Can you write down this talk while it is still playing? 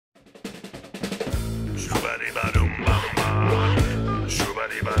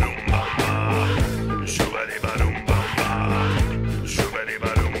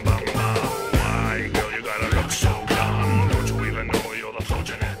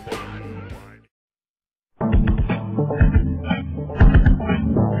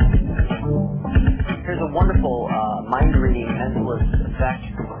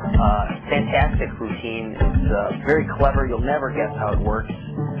classic routine. It's very clever. You'll never guess how it works.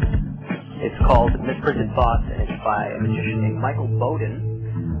 It's called Misprinted Thoughts, and it's by a magician named Michael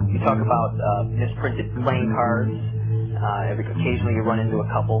Bowden. You talk about misprinted playing cards. Occasionally you run into a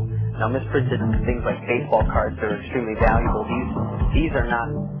couple. Now, misprinted things like baseball cards are extremely valuable. These are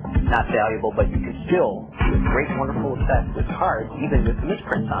not valuable, but you can still do a great, wonderful effect with cards, even with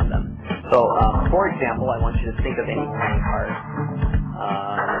misprints on them. So, for example, I want you to think of any playing card.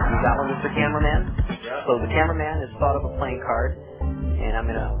 You got one, Mr. Cameraman? Yeah. So the cameraman has thought of a playing card, and I'm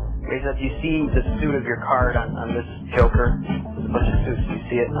going to raise up. You see the suit of your card on this joker? There's a bunch of suits. You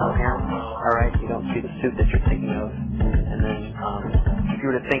see it on here? All right, you don't see the suit that you're thinking of. And then if you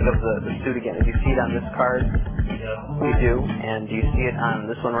were to think of the suit again, if you see it on this card, Yeah. you do. And do you see it on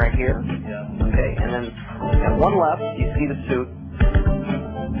this one right here? Yeah. Okay, and then at one left, you see the suit.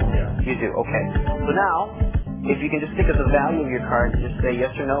 Yeah. You do, okay. So now, if you can just think of the value of your card and just say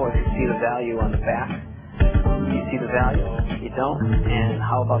yes or no if you see the value on the back. Do you see the value? You don't? And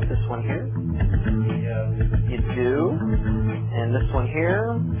how about this one here? Yeah. You do. And this one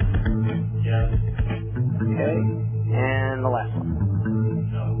here? Yeah. Okay. And the last one?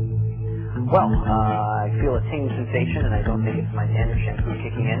 No. Well, I feel a tingling sensation, and I don't think it's my dander shampoo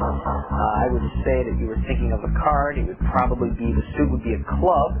kicking in. I would say that you were thinking of a card. It would probably be, the suit would be a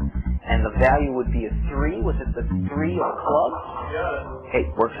club, and the value would be a 3. Was it the 3 of clubs? Yeah. Okay,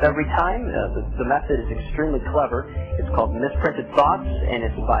 works every time. The method is extremely clever. It's called Misprinted Thoughts, and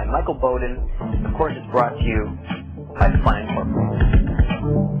it's by Michael Bowden. Of course, it's brought to you by Fun Incorporated.